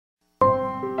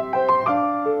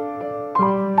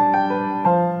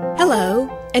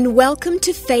And welcome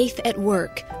to Faith at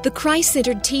Work, the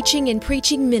Christ-centered teaching and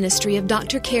preaching ministry of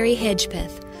Dr. Carey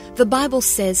Hedgpeth. The Bible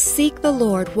says, "Seek the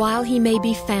Lord while He may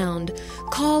be found.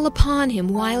 Call upon Him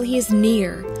while He is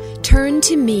near. Turn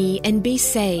to me and be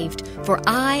saved, for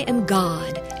I am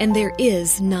God, and there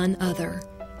is none other."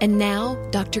 And now,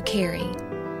 Dr. Carey.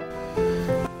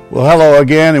 Well, hello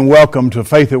again, and welcome to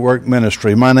Faith at Work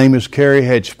Ministry. My name is Carey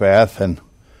Hedgpeth, and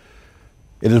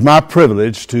it is my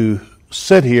privilege to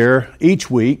sit here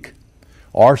each week,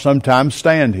 or sometimes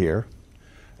stand here,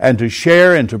 and to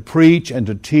share and to preach and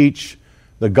to teach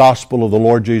the gospel of the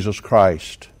Lord Jesus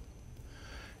Christ.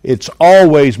 It's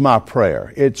always my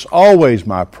prayer. It's always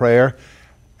my prayer,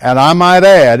 and I might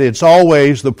add, it's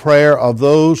always the prayer of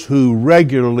those who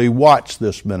regularly watch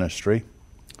this ministry.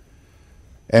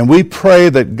 And we pray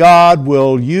that God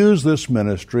will use this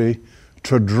ministry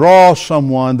to draw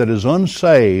someone that is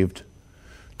unsaved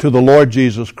to the Lord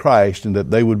Jesus Christ, and that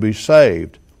they would be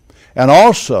saved. And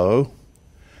also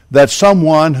that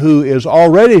someone who is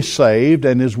already saved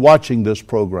and is watching this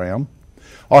program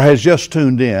or has just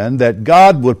tuned in, that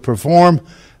God would perform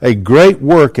a great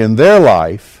work in their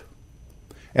life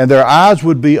and their eyes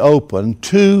would be open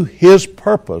to His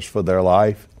purpose for their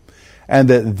life, and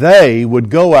that they would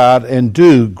go out and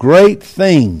do great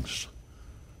things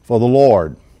for the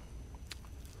Lord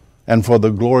and for the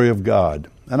glory of God.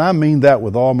 And I mean that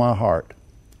with all my heart.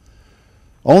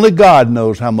 Only God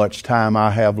knows how much time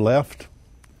I have left,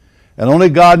 and only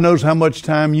God knows how much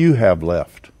time you have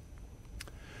left.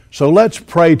 So let's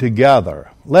pray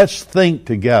together. Let's think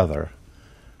together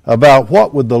about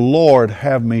what would the Lord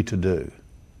have me to do.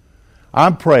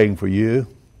 I'm praying for you,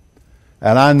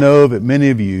 and I know that many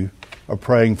of you are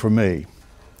praying for me.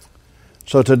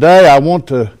 So today I want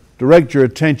to direct your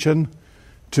attention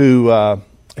to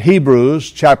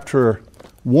Hebrews chapter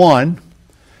 1,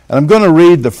 and I'm going to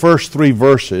read the first 3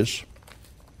 verses,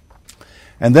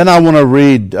 and then I want to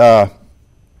read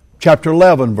chapter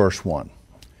 11, verse 1.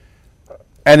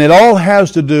 And it all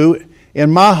has to do,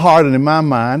 in my heart and in my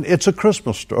mind, it's a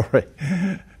Christmas story.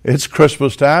 It's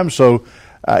Christmas time, so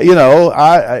I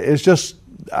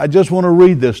just want to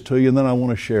read this to you, and then I want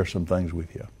to share some things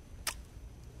with you.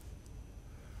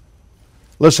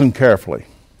 Listen carefully.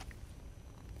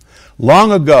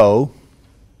 Long ago,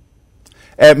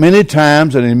 at many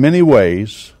times and in many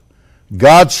ways,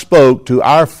 God spoke to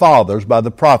our fathers by the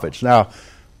prophets. Now,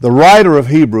 the writer of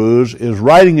Hebrews is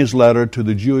writing his letter to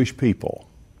the Jewish people.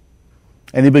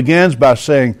 And he begins by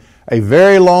saying, a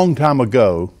very long time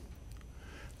ago,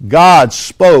 God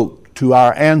spoke to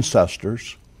our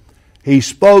ancestors. He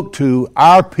spoke to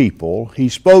our people. He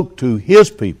spoke to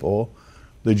His people,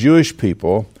 the Jewish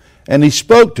people, and He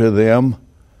spoke to them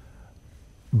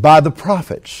by the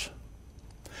prophets.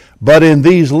 But in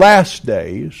these last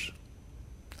days,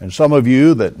 and some of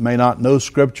you that may not know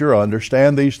Scripture or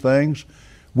understand these things,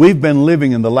 we've been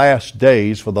living in the last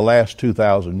days for the last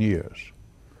 2,000 years.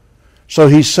 So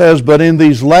he says, but in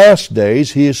these last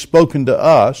days He has spoken to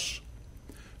us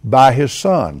by His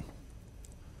Son,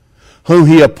 whom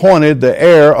He appointed the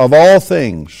heir of all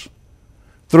things.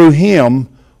 Through Him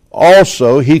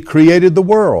also He created the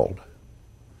world.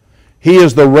 He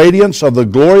is the radiance of the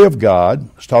glory of God.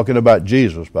 It's talking about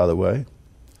Jesus, by the way.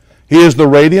 He is the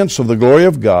radiance of the glory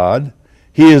of God.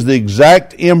 He is the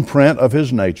exact imprint of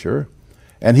His nature,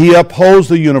 and He upholds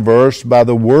the universe by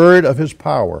the word of His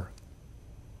power.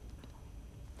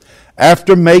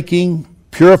 After making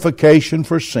purification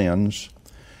for sins,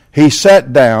 He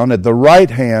sat down at the right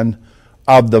hand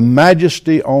of the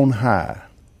Majesty on high.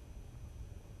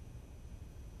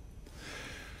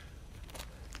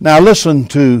 Now listen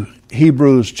to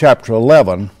Hebrews chapter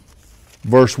 11,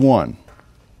 verse 1.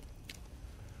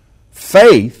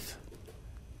 Faith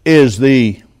is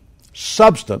the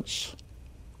substance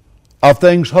of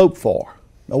things hoped for.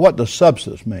 Now, what does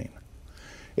substance mean?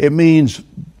 It means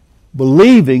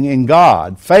believing in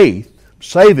God. Faith,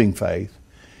 saving faith,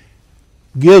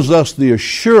 gives us the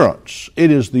assurance.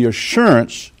 It is the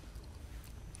assurance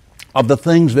of the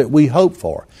things that we hope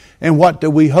for. And what do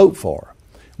we hope for?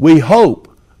 We hope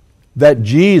that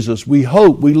Jesus, we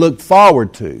look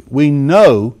forward to. We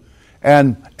know,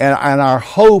 and our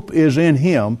hope is in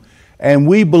Him, and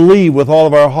we believe with all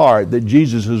of our heart that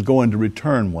Jesus is going to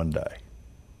return one day.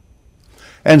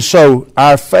 And so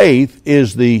our faith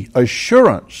is the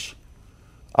assurance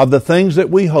of the things that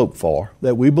we hope for,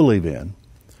 that we believe in,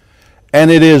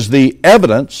 and it is the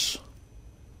evidence,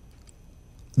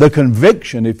 the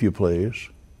conviction, if you please,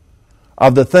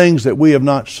 of the things that we have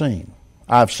not seen.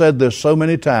 I've said this so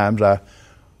many times, I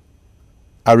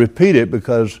repeat it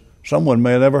because someone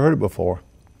may have never heard it before.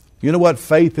 You know what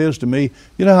faith is to me?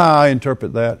 You know how I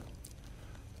interpret that?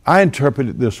 I interpret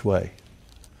it this way.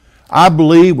 I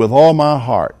believe with all my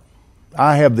heart.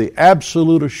 I have the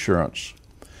absolute assurance,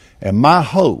 and my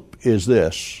hope is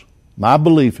this, my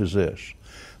belief is this,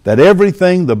 that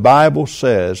everything the Bible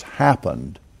says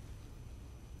happened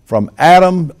from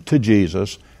Adam to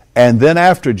Jesus, and then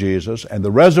after Jesus, and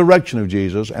the resurrection of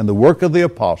Jesus, and the work of the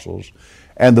apostles,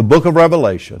 and the book of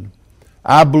Revelation.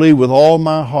 I believe with all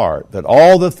my heart that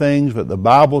all the things that the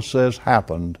Bible says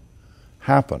happened.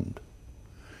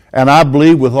 And I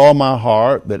believe with all my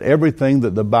heart that everything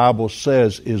that the Bible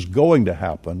says is going to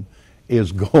happen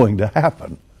is going to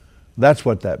happen. That's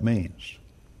what that means.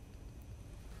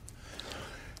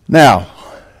 Now,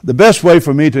 the best way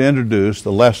for me to introduce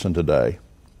the lesson today,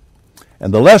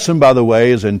 and the lesson, by the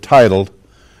way, is entitled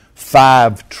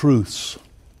 5 Truths.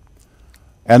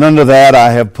 And under that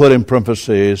I have put in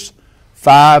parentheses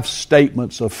 5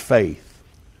 statements of faith.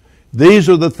 These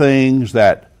are the things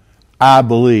that I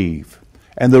believe.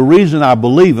 And the reason I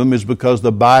believe them is because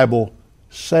the Bible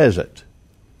says it.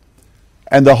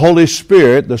 And the Holy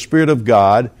Spirit, the Spirit of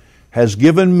God, has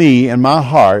given me in my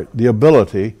heart the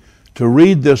ability to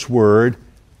read this Word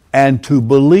and to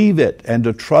believe it and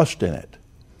to trust in it.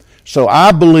 So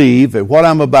I believe that what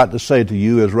I'm about to say to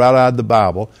you is right out of the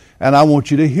Bible, and I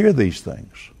want you to hear these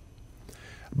things.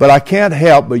 But I can't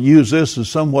help but use this as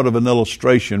somewhat of an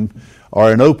illustration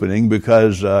or an opening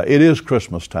because it is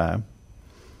Christmas time.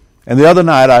 And the other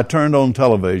night I turned on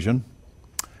television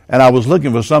and I was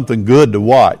looking for something good to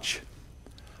watch.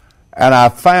 And I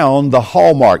found the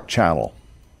Hallmark channel,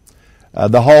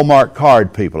 the Hallmark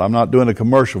card people. I'm not doing a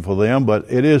commercial for them, but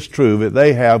it is true that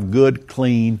they have good,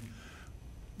 clean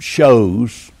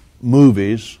shows,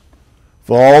 movies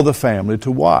for all the family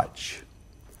to watch.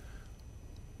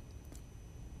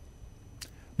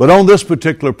 But on this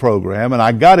particular program, and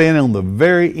I got in on the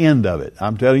very end of it,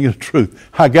 I'm telling you the truth,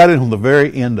 I got in on the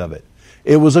very end of it.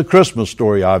 It was a Christmas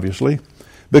story, obviously,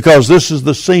 because this is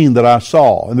the scene that I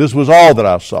saw, and this was all that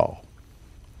I saw.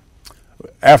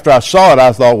 After I saw it,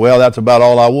 I thought, well, that's about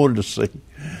all I wanted to see.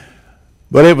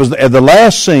 But it was the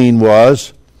last scene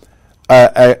was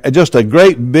just a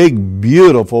great, big,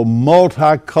 beautiful,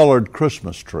 multicolored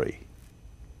Christmas tree.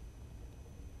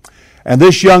 And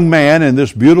this young man and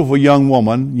this beautiful young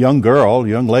woman, young girl,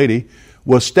 young lady,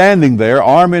 was standing there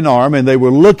arm in arm, and they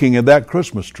were looking at that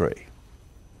Christmas tree.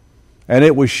 And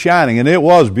it was shining, and it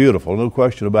was beautiful, no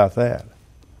question about that.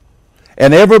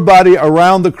 And everybody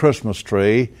around the Christmas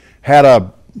tree had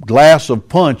a glass of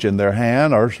punch in their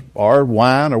hand, or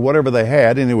wine, or whatever they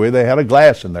had. Anyway, they had a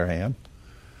glass in their hand.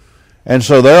 And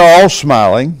so they're all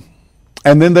smiling.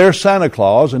 And then there's Santa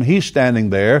Claus, and he's standing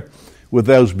there with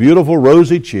those beautiful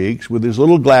rosy cheeks, with his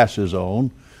little glasses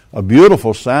on, a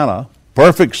beautiful Santa,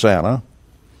 perfect Santa,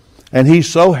 and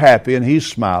he's so happy and he's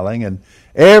smiling, and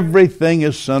everything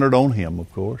is centered on him,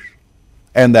 of course,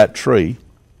 and that tree.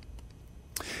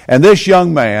 And this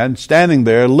young man standing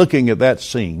there looking at that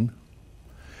scene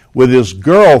with his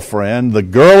girlfriend, the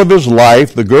girl of his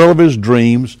life, the girl of his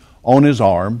dreams, on his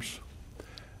arms.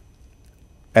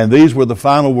 And these were the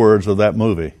final words of that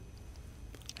movie.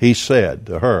 He said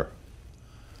to her,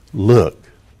 "Look,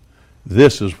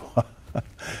 this is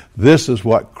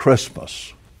what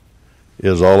Christmas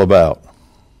is all about."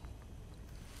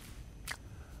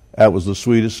 That was the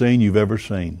sweetest scene you've ever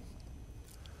seen.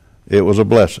 It was a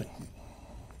blessing.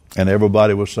 And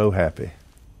everybody was so happy.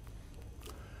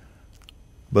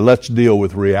 But let's deal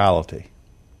with reality.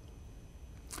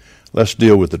 Let's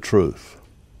deal with the truth.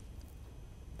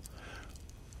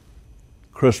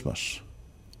 Christmas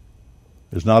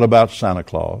is not about Santa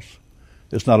Claus.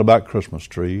 It's not about Christmas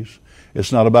trees.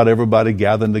 It's not about everybody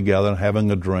gathering together and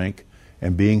having a drink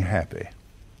and being happy.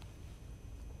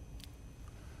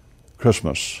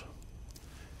 Christmas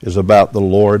is about the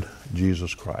Lord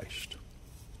Jesus Christ.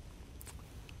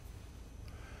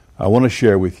 I want to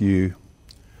share with you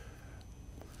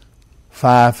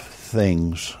 5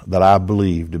 things that I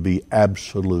believe to be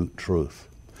absolute truth.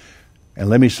 And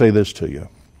let me say this to you.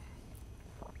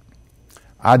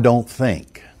 I don't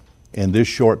think in this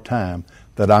short time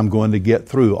that I'm going to get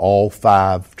through all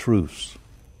 5 truths.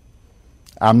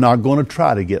 I'm not going to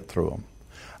try to get through them.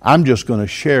 I'm just going to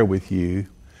share with you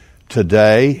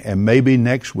today and maybe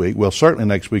next week, well, certainly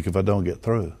next week if I don't get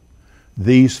through,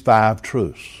 these 5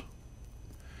 truths.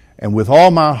 And with all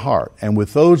my heart, and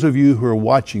with those of you who are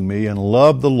watching me and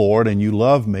love the Lord, and you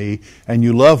love me, and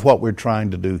you love what we're trying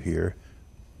to do here,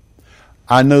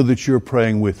 I know that you're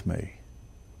praying with me,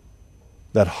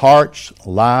 that hearts,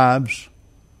 lives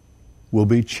will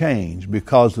be changed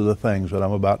because of the things that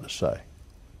I'm about to say.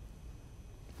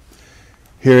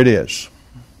 Here it is.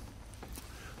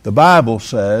 The Bible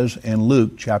says in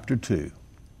Luke chapter 2,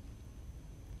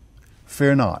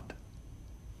 Fear not.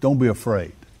 Don't be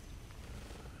afraid.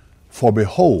 For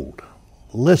behold,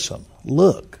 listen,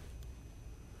 look,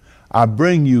 I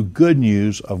bring you good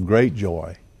news of great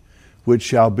joy, which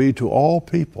shall be to all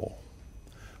people.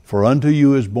 For unto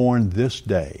you is born this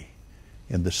day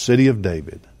in the city of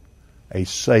David a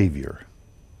Savior,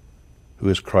 who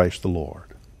is Christ the Lord.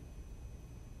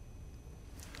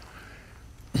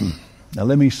 Now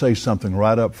let me say something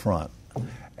right up front.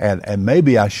 And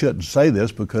maybe I shouldn't say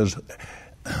this because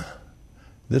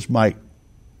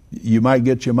you might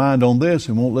get your mind on this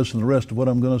and won't listen to the rest of what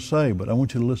I'm going to say, but I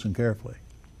want you to listen carefully.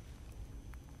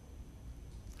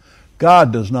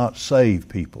 God does not save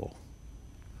people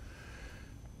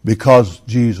because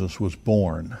Jesus was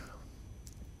born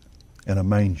in a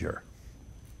manger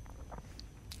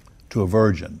to a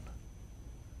virgin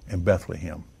in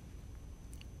Bethlehem.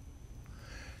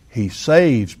 He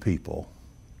saves people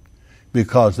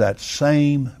because that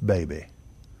same baby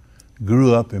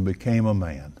grew up and became a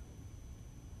man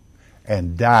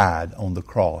and died on the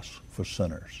cross for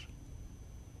sinners.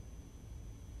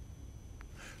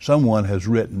 Someone has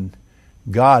written,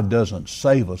 God doesn't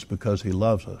save us because He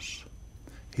loves us.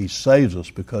 He saves us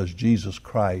because Jesus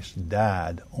Christ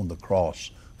died on the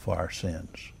cross for our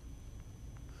sins.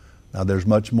 Now there's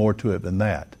much more to it than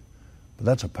that, but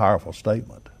that's a powerful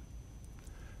statement.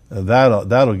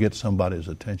 That'll get somebody's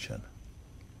attention.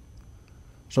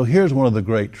 So here's one of the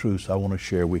great truths I want to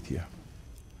share with you.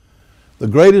 The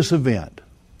greatest event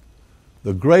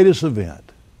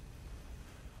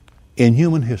in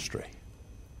human history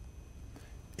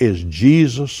is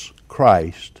Jesus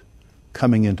Christ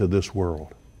coming into this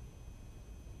world.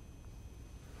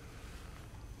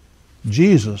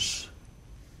 Jesus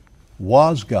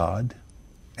was God,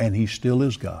 and He still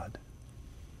is God.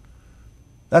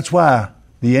 That's why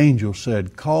the angel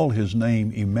said, call His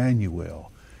name Emmanuel,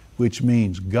 which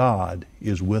means God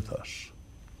is with us.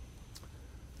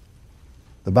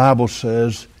 The Bible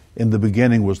says, in the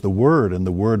beginning was the Word, and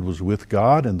the Word was with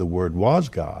God, and the Word was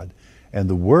God. And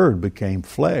the Word became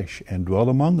flesh and dwelt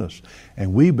among us.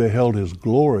 And we beheld His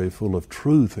glory full of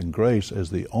truth and grace as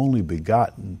the only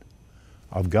begotten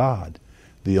of God.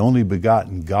 The only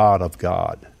begotten God of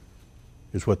God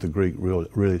is what the Greek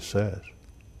really says.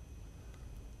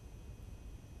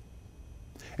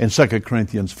 In 2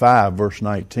 Corinthians 5, verse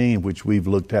 19, which we've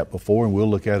looked at before, and we'll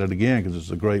look at it again because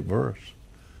it's a great verse,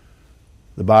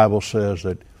 the Bible says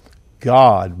that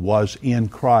God was in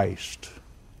Christ.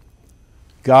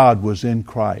 God was in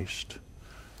Christ,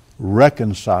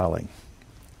 reconciling,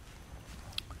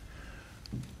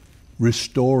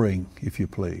 restoring, if you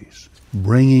please,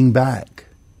 bringing back,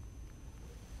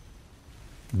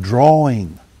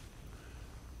 drawing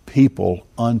people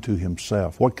unto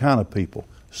Himself. What kind of people?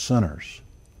 Sinners.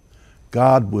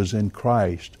 God was in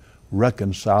Christ,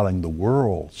 reconciling the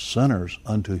world, sinners,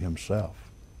 unto Himself.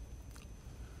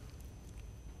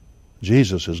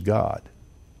 Jesus is God.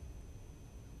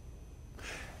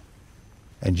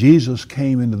 And Jesus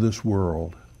came into this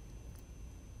world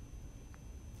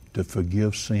to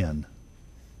forgive sin.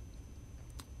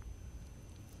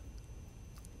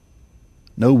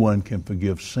 No one can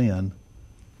forgive sin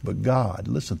but God.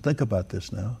 Listen, think about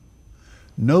this now.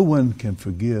 No one can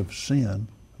forgive sin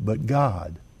but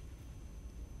God.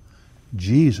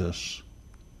 Jesus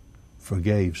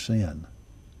forgave sin.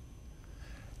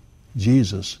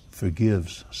 Jesus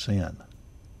forgives sin.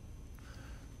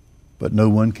 But no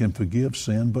one can forgive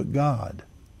sin but God.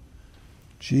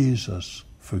 Jesus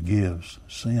forgives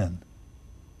sin.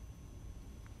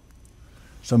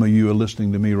 Some of you are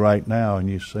listening to me right now and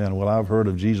you're saying, well, I've heard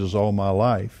of Jesus all my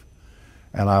life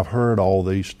and I've heard all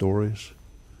these stories,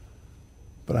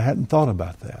 but I hadn't thought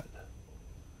about that.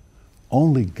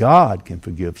 Only God can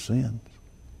forgive sins,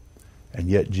 and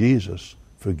yet Jesus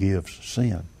forgives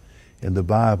sin. In the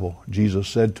Bible, Jesus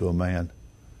said to a man,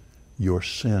 your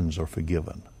sins are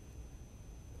forgiven.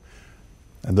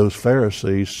 And those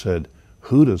Pharisees said,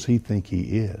 who does he think he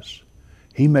is?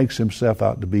 He makes himself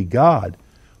out to be God.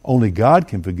 Only God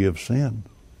can forgive sin.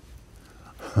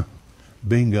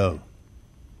 Bingo.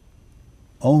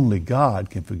 Only God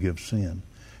can forgive sin.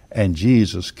 And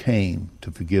Jesus came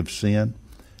to forgive sin,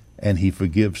 and He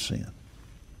forgives sin.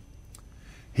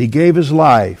 He gave His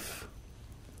life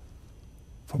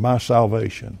for my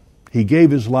salvation. He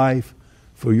gave His life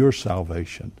for your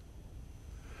salvation.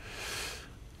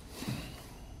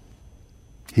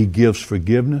 He gives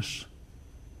forgiveness.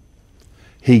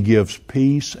 He gives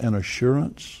peace and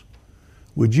assurance.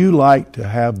 Would you like to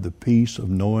have the peace of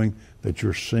knowing that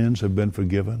your sins have been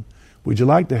forgiven? Would you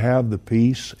like to have the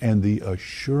peace and the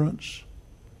assurance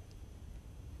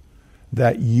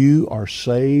that you are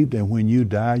saved and when you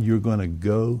die you're going to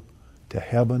go to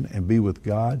heaven and be with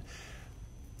God,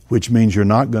 which means you're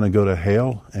not going to go to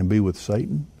hell and be with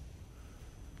Satan?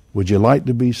 Would you like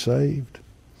to be saved?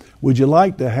 Would you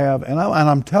like to have, and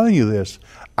I'm telling you this,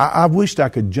 I wished I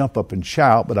could jump up and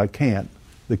shout, but I can't.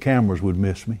 The cameras would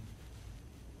miss me.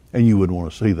 And you wouldn't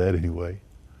want to see that anyway.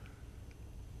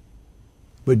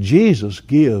 But Jesus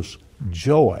gives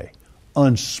joy,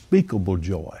 unspeakable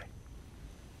joy.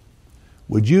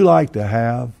 Would you like to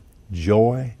have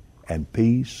joy and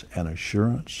peace and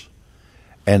assurance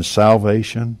and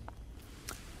salvation?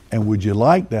 And would you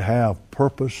like to have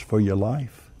purpose for your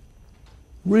life?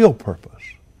 Real purpose.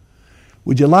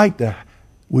 Would you like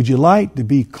to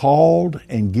be called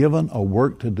and given a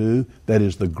work to do that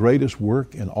is the greatest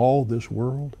work in all this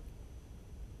world?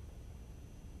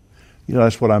 You know,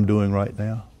 that's what I'm doing right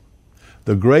now.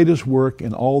 The greatest work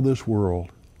in all this world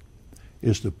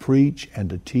is to preach and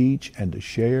to teach and to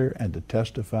share and to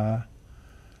testify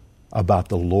about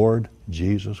the Lord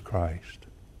Jesus Christ.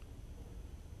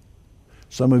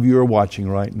 Some of you are watching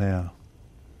right now.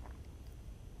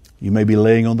 You may be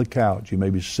laying on the couch. You may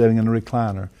be sitting in a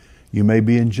recliner. You may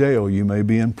be in jail. You may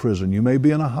be in prison. You may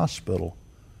be in a hospital.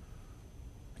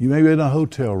 You may be in a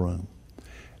hotel room.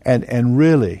 And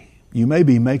really, you may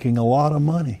be making a lot of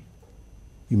money.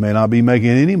 You may not be making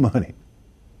any money.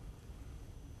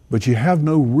 But you have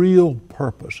no real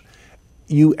purpose.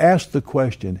 You ask the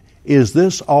question, is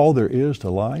this all there is to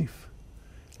life?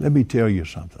 Let me tell you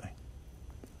something.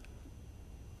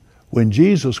 When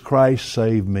Jesus Christ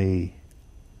saved me,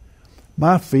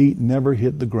 my feet never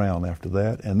hit the ground after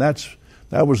that. And that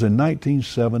was in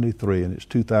 1973, and it's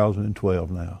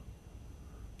 2012 now.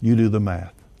 You do the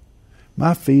math.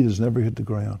 My feet has never hit the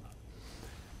ground.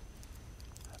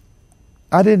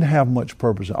 I didn't have much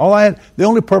purpose. The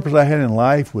only purpose I had in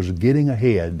life was getting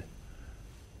ahead,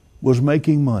 was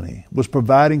making money, was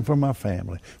providing for my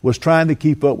family, was trying to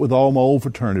keep up with all my old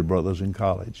fraternity brothers in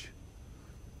college,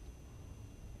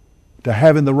 to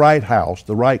having the right house,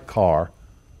 the right car,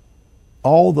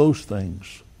 all those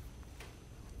things.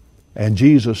 And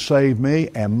Jesus saved me,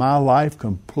 and my life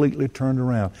completely turned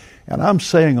around. And I'm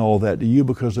saying all that to you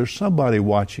because there's somebody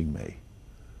watching me,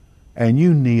 and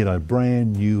you need a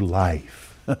brand new life.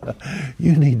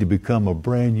 You need to become a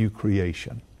brand new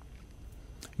creation.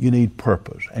 You need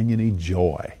purpose, and you need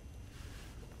joy,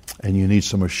 and you need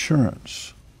some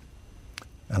assurance.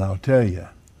 And I'll tell you,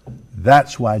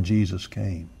 that's why Jesus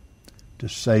came, to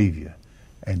save you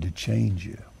and to change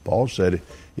you. Paul said,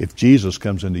 if Jesus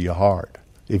comes into your heart,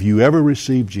 if you ever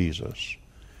receive Jesus,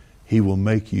 He will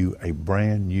make you a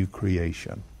brand new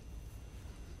creation.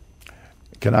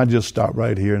 Can I just stop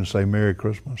right here and say Merry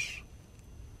Christmas?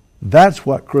 That's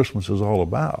what Christmas is all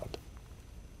about.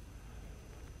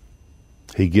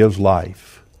 He gives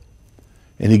life.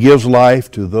 And He gives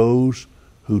life to those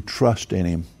who trust in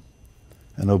Him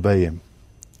and obey Him.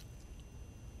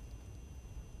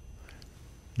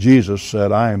 Jesus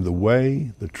said, I am the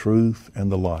way, the truth,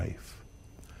 and the life.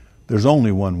 There's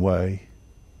only one way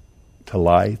to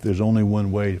life. There's only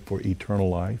one way for eternal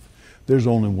life. There's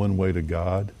only one way to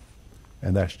God,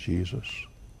 and that's Jesus.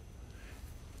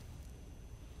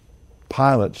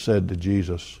 Pilate said to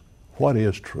Jesus, what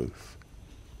is truth?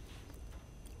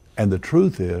 And the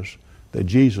truth is that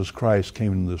Jesus Christ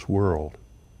came into this world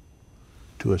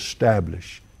to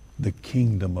establish the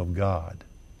kingdom of God,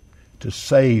 to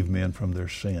save men from their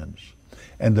sins,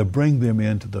 and to bring them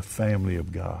into the family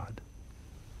of God.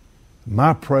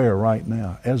 My prayer right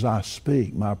now, as I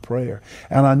speak, my prayer,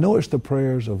 and I know it's the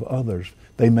prayers of others,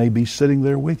 they may be sitting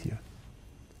there with you.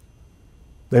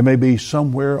 They may be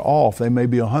somewhere off. They may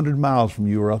be 100 miles from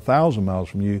you or 1,000 miles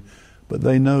from you, but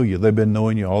they know you. They've been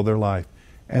knowing you all their life,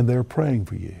 and they're praying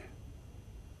for you.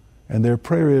 And their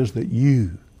prayer is that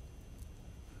you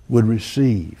would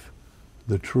receive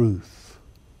the truth,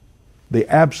 the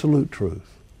absolute truth,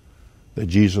 that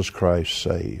Jesus Christ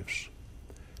saves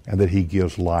and that He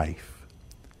gives life.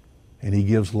 And He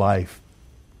gives life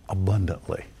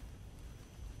abundantly.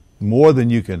 More than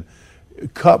you can,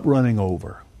 cup running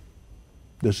over.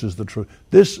 This is the truth.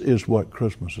 This is what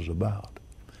Christmas is about.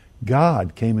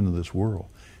 God came into this world.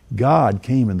 God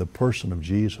came in the person of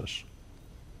Jesus.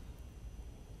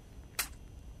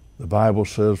 The Bible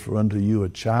says, for unto you a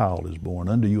child is born,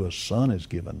 unto you a son is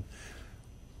given,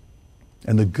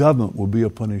 and the government will be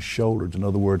upon His shoulders. In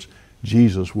other words,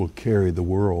 Jesus will carry the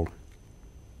world.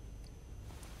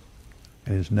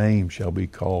 And His name shall be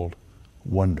called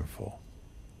Wonderful.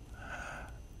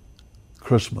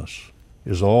 Christmas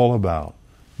is all about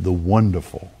the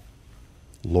wonderful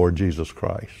Lord Jesus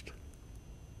Christ.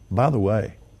 By the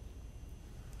way,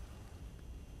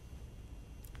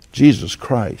 Jesus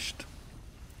Christ,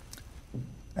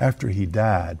 after he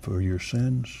died for your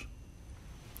sins,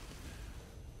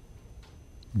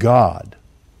 God,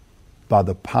 by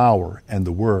the power and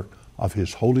the work of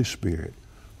his Holy Spirit,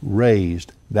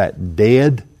 raised that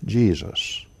dead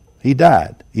Jesus. He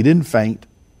died. He didn't faint.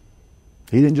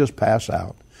 He didn't just pass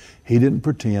out. He didn't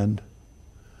pretend.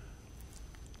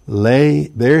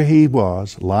 There he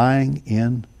was, lying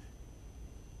in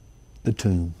the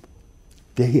tomb,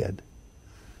 dead.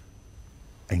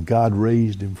 And God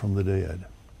raised him from the dead.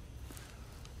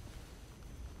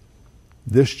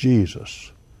 This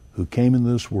Jesus who came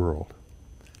into this world,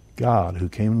 God who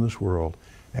came into this world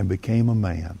and became a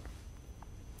man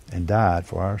and died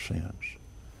for our sins.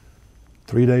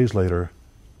 3 days later,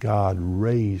 God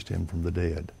raised him from the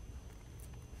dead.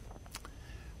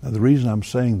 Now, the reason I'm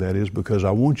saying that is because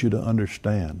I want you to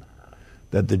understand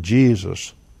that the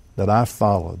Jesus that I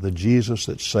follow, the Jesus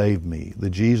that saved me, the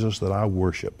Jesus that I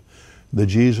worship, the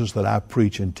Jesus that I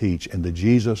preach and teach, and the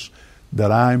Jesus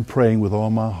that I'm praying with all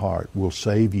my heart will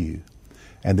save you,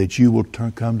 and that you will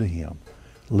come to him.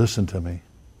 Listen to me.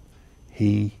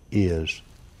 He is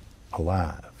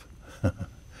alive.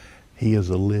 He is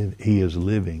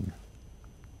living.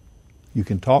 You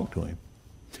can talk to him,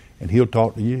 and he'll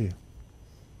talk to you.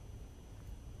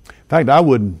 In fact, I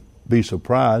wouldn't be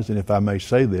surprised, and if I may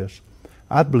say this,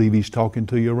 I believe he's talking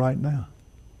to you right now.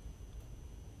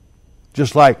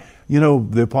 Just like,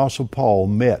 the Apostle Paul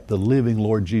met the living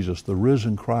Lord Jesus, the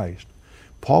risen Christ.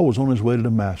 Paul was on his way to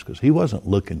Damascus. He wasn't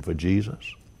looking for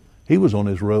Jesus. He was on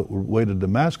his way to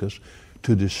Damascus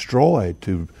to destroy,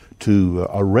 to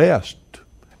arrest,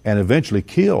 and eventually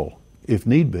kill, if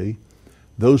need be,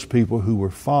 those people who were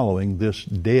following this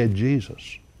dead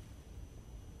Jesus.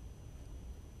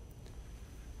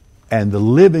 And the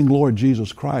living Lord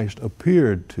Jesus Christ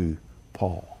appeared to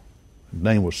Paul. His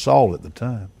name was Saul at the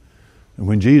time. And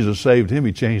when Jesus saved him,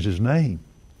 he changed his name.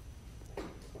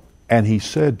 And he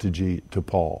said to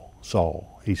Paul,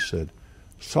 Saul, he said,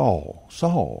 Saul,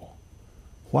 Saul,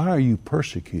 why are you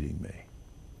persecuting me?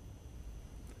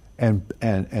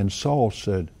 And Saul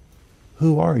said,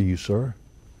 who are you, sir?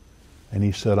 And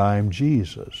he said, I am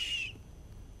Jesus,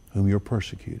 whom you're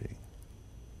persecuting.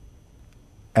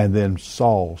 And then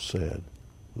Saul said,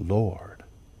 Lord,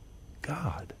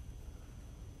 God,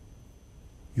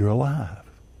 you're alive.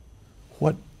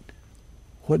 What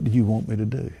do you want me to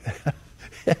do?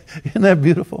 Isn't that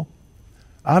beautiful?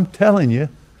 I'm telling you,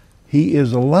 he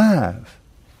is alive.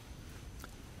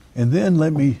 And then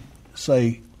let me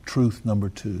say truth number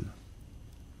 2.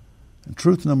 And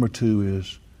truth number 2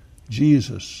 is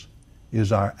Jesus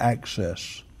is our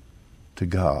access to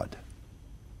God.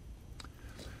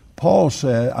 Paul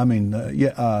said,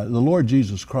 the Lord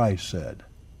Jesus Christ said,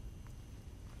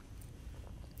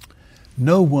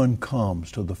 no one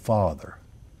comes to the Father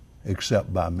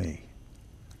except by me.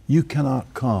 You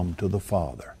cannot come to the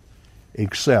Father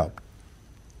except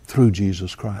through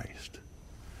Jesus Christ.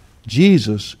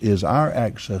 Jesus is our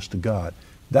access to God.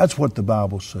 That's what the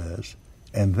Bible says,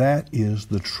 and that is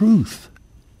the truth.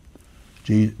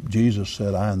 Jesus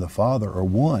said, I and the Father are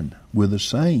one. We're the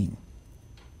same.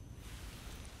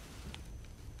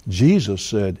 Jesus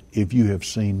said, if you have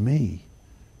seen me,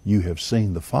 you have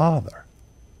seen the Father.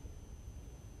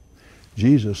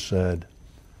 Jesus said,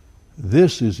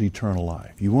 this is eternal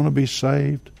life. You want to be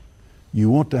saved? You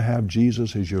want to have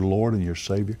Jesus as your Lord and your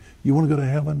Savior? You want to go to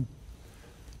heaven?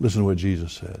 Listen to what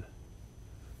Jesus said.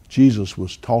 Jesus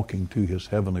was talking to his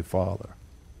heavenly Father.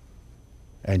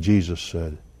 And Jesus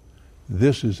said,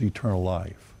 this is eternal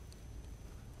life,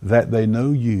 that they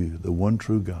know you, the one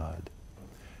true God,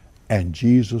 and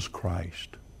Jesus Christ,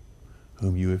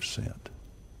 whom you have sent.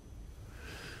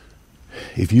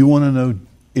 If you want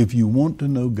to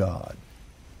know God,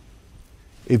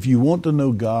 if you want to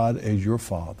know God as your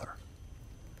Father,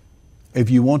 if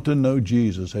you want to know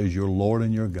Jesus as your Lord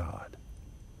and your God,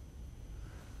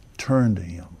 turn to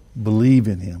him, believe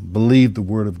in him, believe the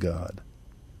Word of God.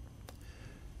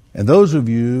 And those of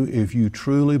you, if you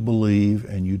truly believe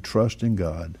and you trust in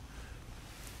God,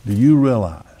 do you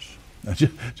realize, now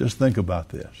just think about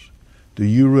this, do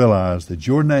you realize that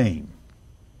your name,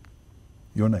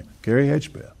 Carey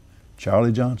Hedgpeth,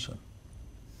 Charlie Johnson,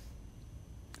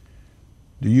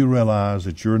 do you realize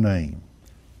that your name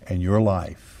and your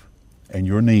life and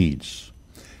your needs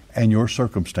and your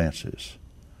circumstances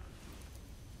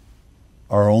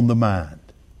are on the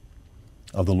mind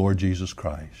of the Lord Jesus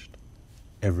Christ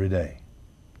every day?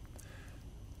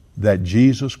 That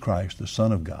Jesus Christ, the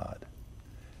Son of God,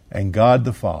 and God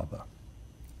the Father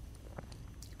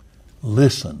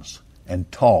listens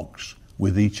and talks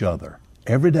with each other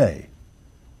every day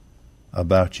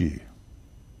about you.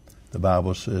 The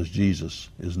Bible says Jesus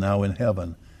is now in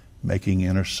heaven making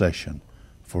intercession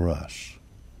for us.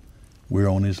 We're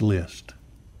on his list.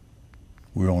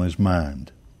 We're on his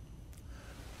mind.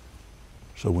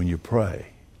 So when you pray,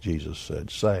 Jesus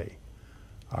said, say,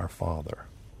 Our Father.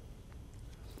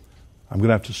 I'm going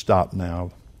to have to stop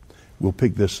now. We'll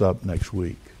pick this up next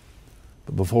week.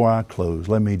 But before I close,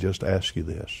 let me just ask you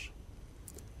this.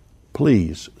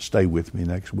 Please stay with me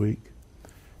next week.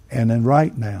 And then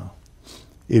right now,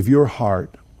 if your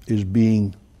heart is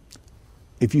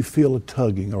if you feel a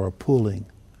tugging or a pulling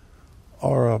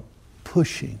or a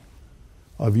pushing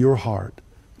of your heart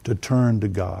to turn to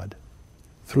God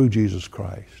through Jesus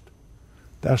Christ,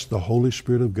 that's the Holy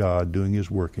Spirit of God doing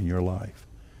his work in your life.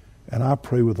 And I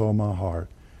pray with all my heart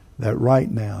that right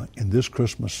now, in this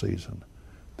Christmas season,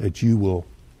 that you will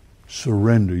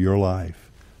surrender your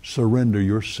life, surrender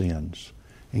your sins,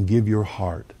 and give your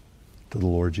heart to the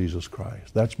Lord Jesus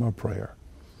Christ. That's my prayer.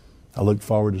 I look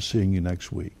forward to seeing you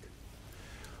next week.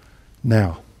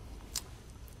 Now,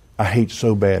 I hate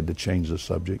so bad to change the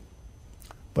subject,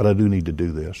 but I do need to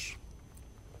do this.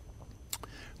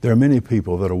 There are many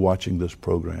people that are watching this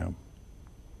program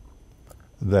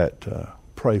that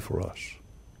pray for us.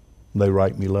 They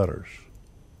write me letters.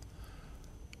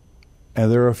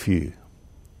 And there are a few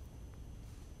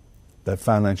that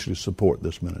financially support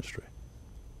this ministry.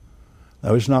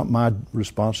 Now, it's not my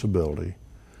responsibility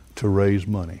to raise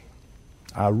money.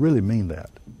 I really mean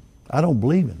that. I don't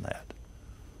believe in that.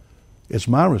 It's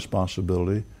my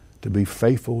responsibility to be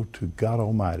faithful to God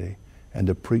Almighty and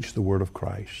to preach the word of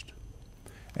Christ.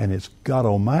 And it's God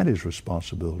Almighty's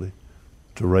responsibility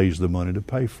to raise the money to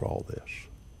pay for all this.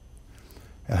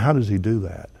 And how does he do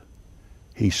that?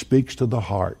 He speaks to the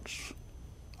hearts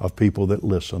of people that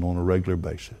listen on a regular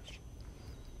basis.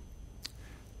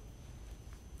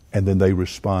 And then they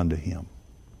respond to him.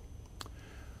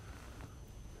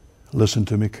 Listen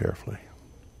to me carefully.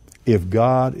 If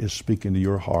God is speaking to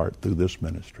your heart through this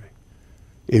ministry,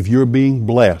 if you're being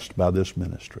blessed by this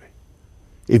ministry,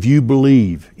 if you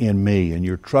believe in me and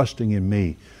you're trusting in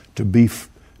me to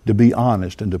be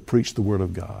honest and to preach the word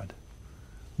of God,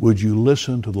 would you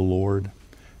listen to the Lord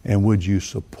and would you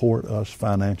support us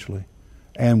financially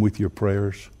and with your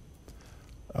prayers?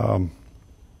 I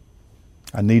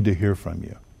need to hear from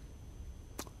you.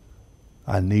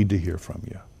 I need to hear from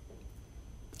you.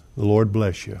 The Lord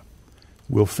bless you.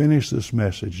 We'll finish this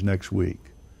message next week.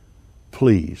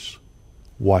 Please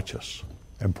watch us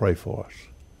and pray for us.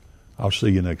 I'll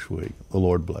see you next week. The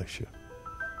Lord bless you.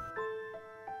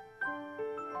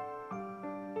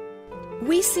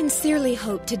 We sincerely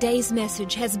hope today's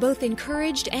message has both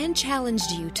encouraged and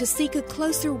challenged you to seek a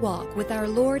closer walk with our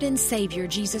Lord and Savior,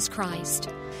 Jesus Christ.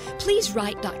 Please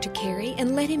write Dr. Carey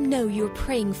and let him know you're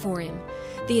praying for him.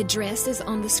 The address is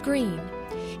on the screen.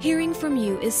 Hearing from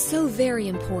you is so very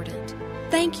important.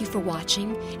 Thank you for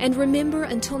watching, and remember,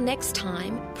 until next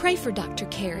time, pray for Dr.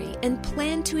 Carey and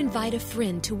plan to invite a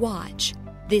friend to watch.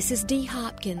 This is Dee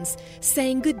Hopkins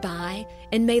saying goodbye,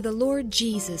 and may the Lord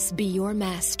Jesus be your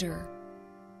master.